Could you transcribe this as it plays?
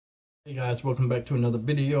Hey guys, welcome back to another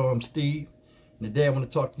video. I'm Steve, and today I want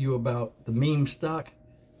to talk to you about the meme stock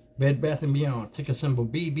Bed Bath & Beyond, ticker symbol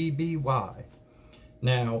BBBY.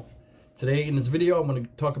 Now, today in this video I'm going to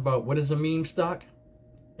talk about what is a meme stock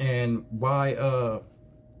and why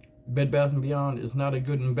Bed Bath & Beyond is not a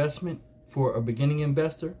good investment for a beginning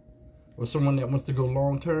investor or someone that wants to go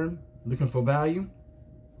long term looking for value.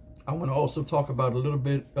 I want to also talk about a little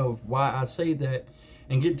bit of why I say that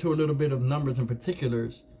and get to a little bit of numbers and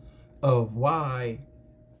particulars of why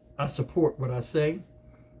I support what I say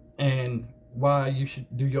and why you should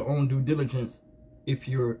do your own due diligence if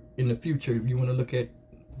you're in the future, if you want to look at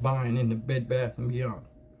buying in the Bed Bath & Beyond.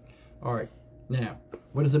 All right, now,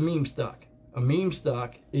 what is a meme stock? A meme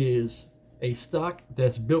stock is a stock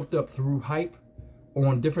that's built up through hype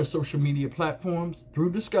on different social media platforms,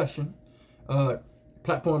 through discussion,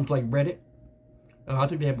 platforms like Reddit. I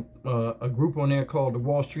think they have a group on there called the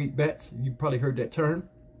Wall Street Bets. You probably heard that term.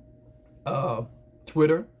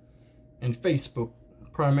 Twitter and Facebook,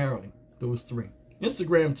 primarily those three.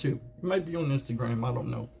 Instagram too. It might be on Instagram, I don't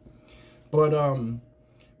know. But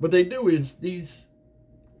what they do is these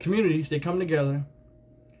communities, they come together,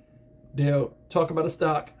 they'll talk about a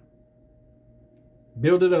stock,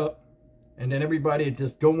 build it up, and then everybody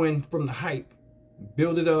just go in from the hype,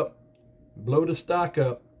 build it up, blow the stock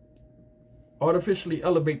up, artificially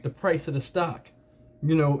elevate the price of the stock.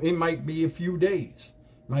 You know, it might be a few days,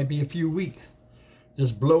 might be a few weeks.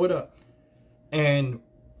 Just blow it up. And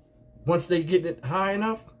once they get it high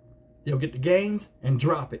enough, they'll get the gains and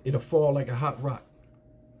drop it. It'll fall like a hot rock.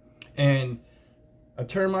 And a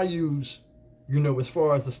term I use, you know, as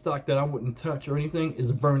far as the stock that I wouldn't touch or anything, is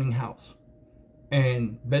a burning house.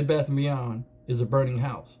 And Bed Bath & Beyond is a burning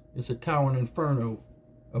house. It's a towering inferno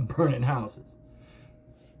of burning houses.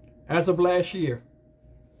 As of last year,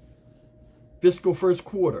 fiscal first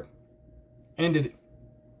quarter ended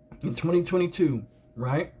in 2022,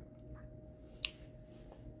 right?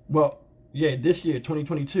 Well, yeah, this year,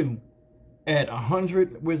 2022, at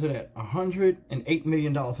 $108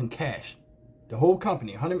 million in cash. The whole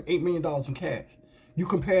company, $108 million in cash. You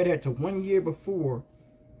compare that to 1 year before,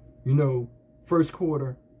 you know, first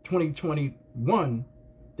quarter 2021,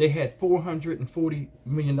 they had $440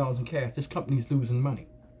 million in cash. This company's losing money.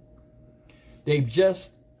 They've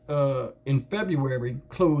just, in February,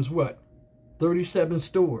 closed what? 37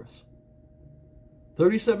 stores.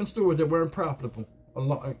 37 stores that weren't profitable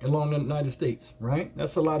along the United States, right?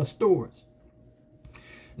 That's a lot of stores.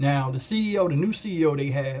 Now, the CEO, the new CEO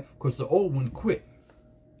they have, because the old one quit,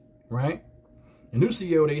 right? The new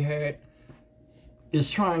CEO they had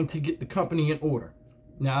is trying to get the company in order.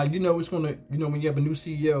 Now, you know, it's going to, you know, when you have a new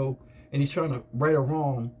CEO and he's trying to right a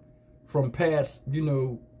wrong from past, you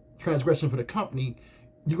know, transgression for the company,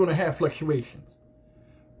 you're going to have fluctuations.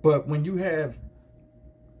 But when you have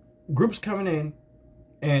groups coming in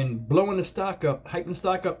and blowing the stock up, hyping the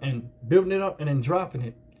stock up and building it up and then dropping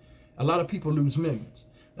it, a lot of people lose millions.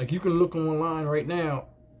 Like you can look online right now,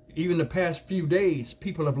 even the past few days,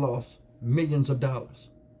 people have lost millions of dollars.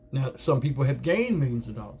 Now, some people have gained millions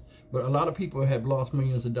of dollars, but a lot of people have lost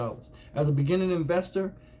millions of dollars. As a beginning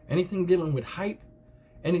investor, anything dealing with hype,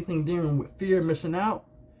 anything dealing with fear of missing out,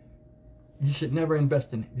 you should never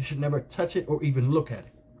invest in it. You should never touch it or even look at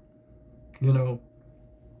it. You know,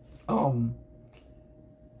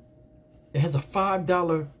 it has a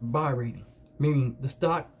 $5 buy rating, meaning the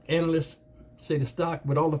stock analysts say the stock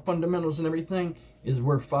with all the fundamentals and everything is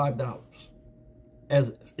worth $5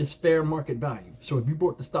 as its fair market value. So if you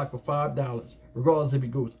bought the stock for $5, regardless if it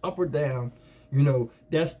goes up or down, you know,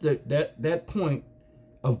 that's that point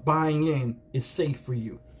of buying in is safe for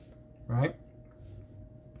you, right?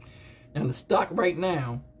 Now the stock right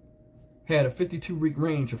now had a 52-week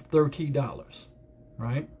range of $30,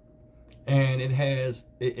 right? And it has,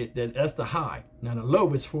 that's the high. Now the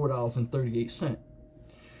low is $4.38.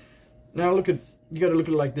 Now look at, you got to look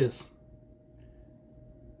at it like this.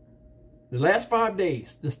 The last 5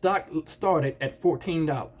 days, the stock started at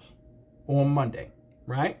 $14 on Monday,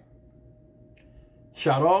 right?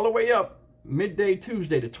 Shot all the way up midday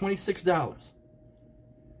Tuesday to $26.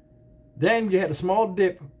 Then you had a small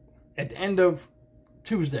dip at the end of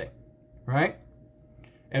Tuesday, right?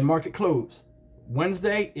 And market closed.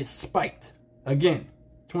 Wednesday, it spiked again,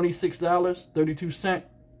 $26.32.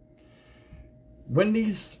 When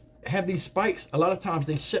these have these spikes, a lot of times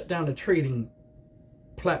they shut down the trading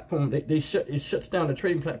platform. It shuts down the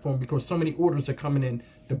trading platform because so many orders are coming in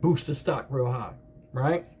to boost the stock real high,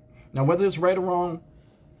 right? Now, whether it's right or wrong,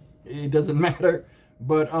 it doesn't matter.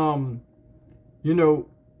 But you know,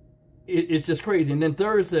 it's just crazy. And then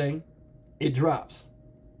Thursday, it drops.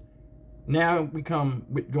 Now we come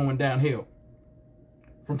with going downhill.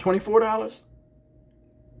 from $24.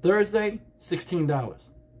 Thursday, $16.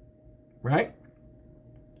 Right?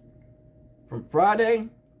 From Friday,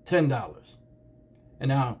 $10.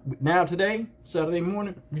 And now today, Saturday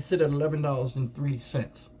morning, we sit at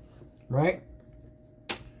 $11.03. Right?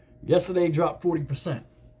 Yesterday dropped 40%.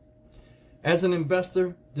 As an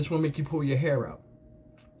investor, this will make you pull your hair out.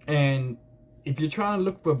 And if you're trying to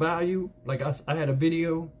look for value, like I had a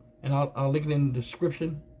video, and I'll link it in the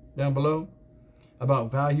description down below,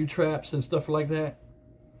 about value traps and stuff like that.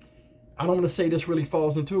 I don't want to say this really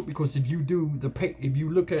falls into it, because if you do if you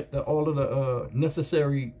look at all of the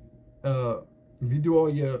necessary, if you do all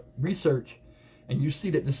your research and you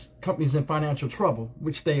see that this company's in financial trouble,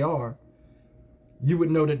 which they are, you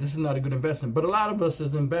would know that this is not a good investment. But a lot of us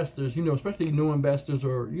as investors, you know, especially new investors,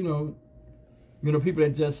 or you know, people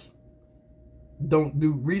that just don't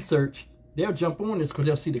do research, they'll jump on this because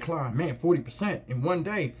they'll see the climb. Man, 40% in one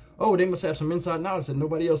day. Oh, they must have some inside knowledge that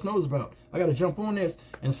nobody else knows about. I got to jump on this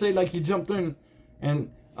and say like you jumped in.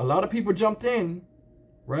 And a lot of people jumped in,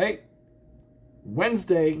 right?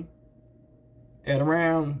 Wednesday at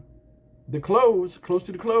around the close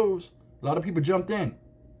to the close, a lot of people jumped in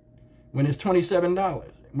when it's $27.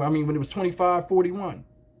 I mean, when it was $25.41.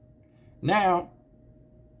 Now,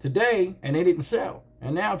 today, and they didn't sell.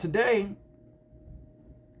 And now today,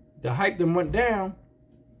 the hype then went down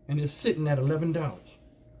and it's sitting at $11.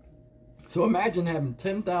 So imagine having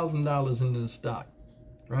 $10,000 into the stock,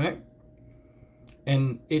 right?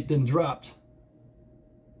 And it then drops,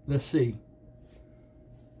 let's see,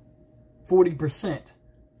 40%.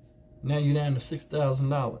 Now you're down to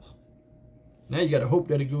 $6,000. Now you got to hope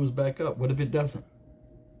that it goes back up. What if it doesn't?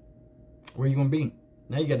 Where are you going to be?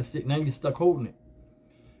 Now you got to sit, now you're stuck holding it.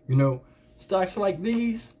 You know, stocks like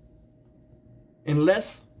these,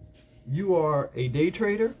 unless you are a day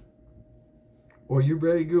trader, or you're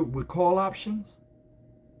very good with call options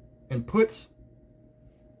and puts,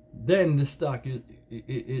 then this stock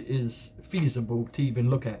is feasible to even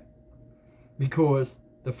look at. Because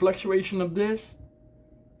the fluctuation of this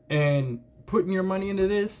and putting your money into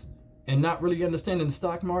this and not really understanding the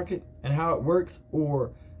stock market and how it works,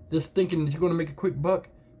 or just thinking that you're going to make a quick buck,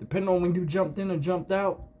 depending on when you jumped in or jumped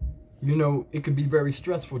out, you know, it could be very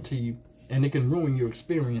stressful to you, and it can ruin your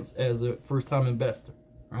experience as a first-time investor,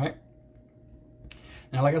 right?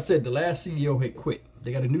 Now, like I said, the last CEO had quit.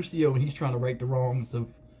 They got a new CEO, and he's trying to right the wrongs of,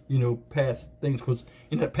 you know, past things, because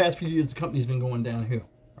in the past few years, the company's been going downhill,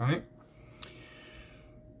 right?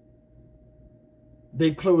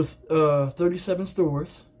 They closed 37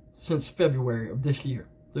 stores since February of this year.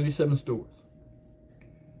 37 stores.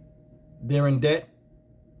 They're in debt,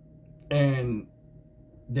 and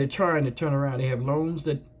they're trying to turn around. They have loans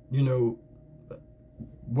that, you know,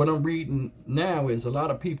 what I'm reading now is a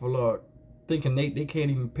lot of people are thinking they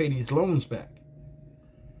can't even pay these loans back.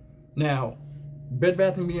 Now, Bed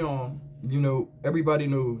Bath & Beyond, you know, everybody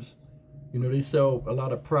knows, you know, they sell a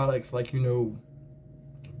lot of products like, you know,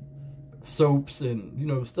 soaps and, you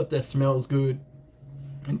know, stuff that smells good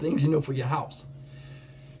and things, you know, for your house.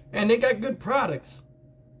 And they got good products,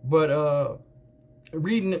 but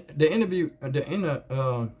reading the interview, one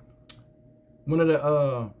of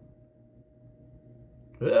the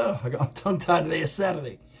I'm tongue-tied today. It's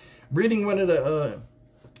Saturday. Reading one of the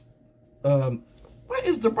what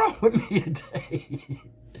is the problem with me today?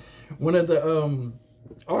 One of the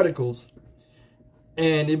articles,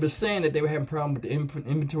 and it was saying that they were having a problem with the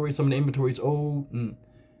inventory. Some of the inventory is old, and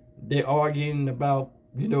they're arguing about,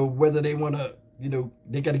 you know, whether they want to, you know,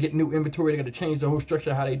 they got to get new inventory. They got to change the whole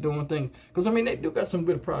structure of how they doing things. Because, I mean, they do got some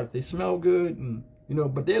good products. They smell good, and, you know,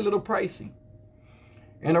 but they're a little pricey.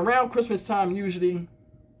 And around Christmas time, usually,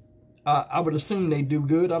 I would assume they do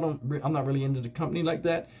good. I'm not really into the company like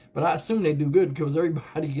that, but I assume they do good because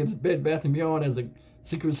everybody gives Bed Bath & Beyond as a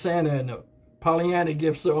Secret Santa and a Pollyanna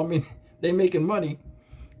gift. So, I mean, they making money.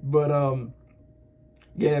 But,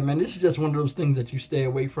 yeah, man, this is just one of those things that you stay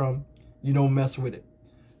away from. You don't mess with it.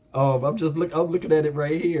 I'm looking at it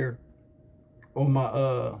right here on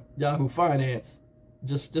my Yahoo Finance.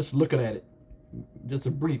 Just looking at it. Just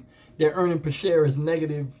a brief. Their earning per share is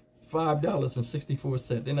negative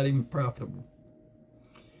 $5.64. They're not even profitable.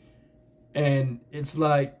 And it's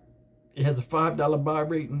like, it has a $5 buy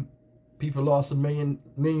rating. People lost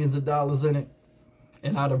millions of dollars in it,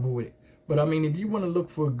 and I'd avoid it. But I mean, if you want to look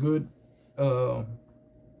for a good, you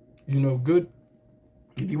know, good,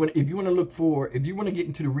 if you want to get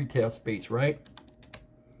into the retail space, right?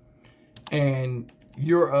 And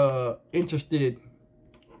you're interested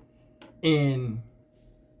in,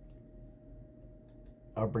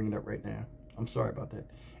 I'll bring it up right now. I'm sorry about that.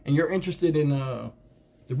 And you're interested in the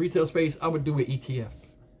retail space, I would do an ETF.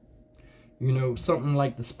 You know, something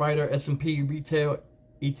like the Spider S&P Retail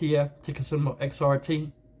ETF, ticker symbol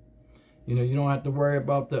XRT. You know, you don't have to worry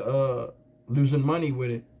about the losing money with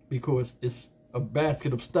it because it's a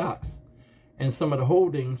basket of stocks. And some of the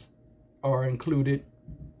holdings are included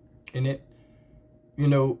in it. You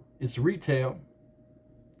know, it's retail.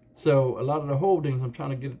 So a lot of the holdings, I'm trying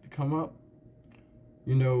to get it to come up.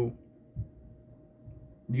 You know,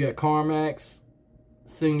 you got CarMax,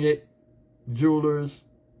 Signet, Jewelers,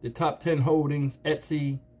 the top 10 holdings,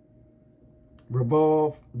 Etsy,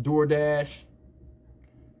 Revolve, DoorDash,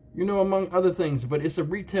 you know, among other things. But it's a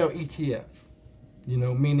retail ETF, you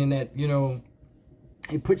know, meaning that, you know,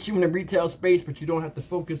 it puts you in the retail space, but you don't have to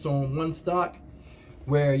focus on one stock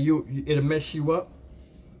where it'll mess you up,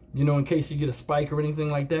 you know, in case you get a spike or anything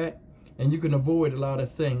like that. And you can avoid a lot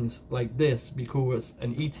of things like this because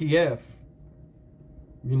an ETF,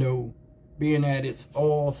 you know, being that it's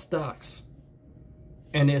all stocks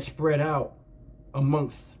and they're spread out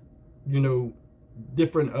amongst, you know,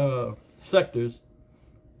 different sectors,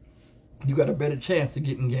 you got a better chance of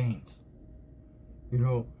getting gains, you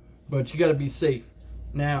know. But you got to be safe.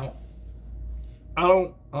 Now,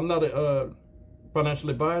 I'm not a financial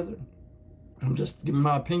advisor. I'm just giving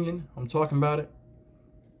my opinion. I'm talking about it.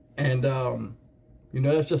 And, you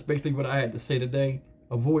know, that's just basically what I had to say today.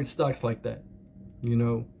 Avoid stocks like that. You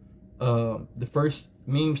know, the first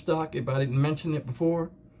meme stock, if I didn't mention it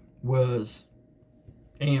before, was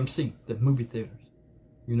AMC, the movie theaters.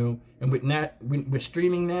 You know, and with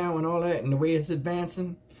streaming now and all that and the way it's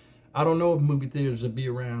advancing, I don't know if movie theaters will be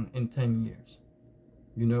around in 10 years.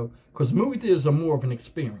 You know, because movie theaters are more of an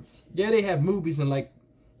experience. Yeah, they have movies and like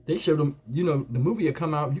they show them, you know, the movie will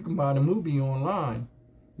come out. You can buy the movie online,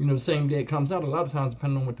 you know, the same day it comes out. A lot of times,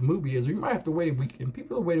 depending on what the movie is, you might have to wait a week. And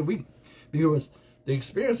people will wait a week because the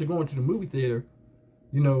experience of going to the movie theater,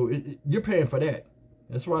 you know, you're paying for that.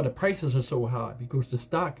 That's why the prices are so high, because the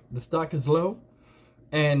stock is low.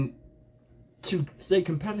 And to stay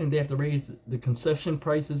competitive, they have to raise the concession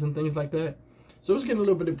prices and things like that. So it's getting a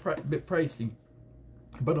little bit pricey.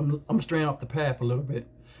 But I'm straying off the path a little bit.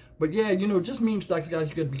 But yeah, you know, just meme stocks, guys,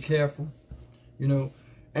 you got to be careful. You know,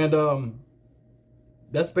 and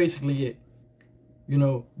that's basically it. You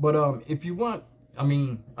know, but if you want, I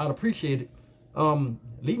mean, I'd appreciate it.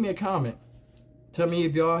 Leave me a comment. Tell me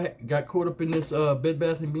if y'all got caught up in this Bed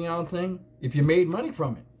Bath & Beyond thing. If you made money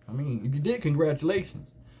from it. I mean, if you did,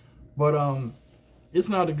 congratulations. But it's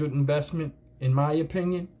not a good investment, in my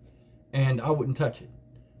opinion. And I wouldn't touch it.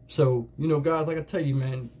 So, you know, guys, like I tell you,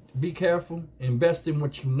 man, be careful. Invest in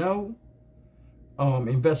what you know.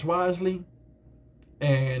 Invest wisely.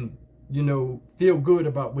 And, you know, feel good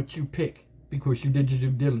about what you pick, because you did your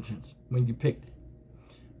due diligence when you picked it.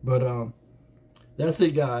 But that's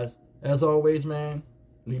it, guys. As always, man,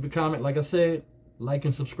 leave a comment. Like I said, like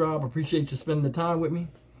and subscribe. I appreciate you spending the time with me.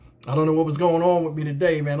 I don't know what was going on with me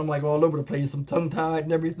today, man. I'm like all over the place. I'm tongue-tied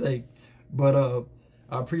and everything. But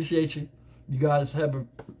I appreciate you. You guys have a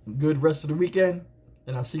good rest of the weekend.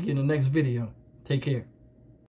 And I'll see you in the next video. Take care.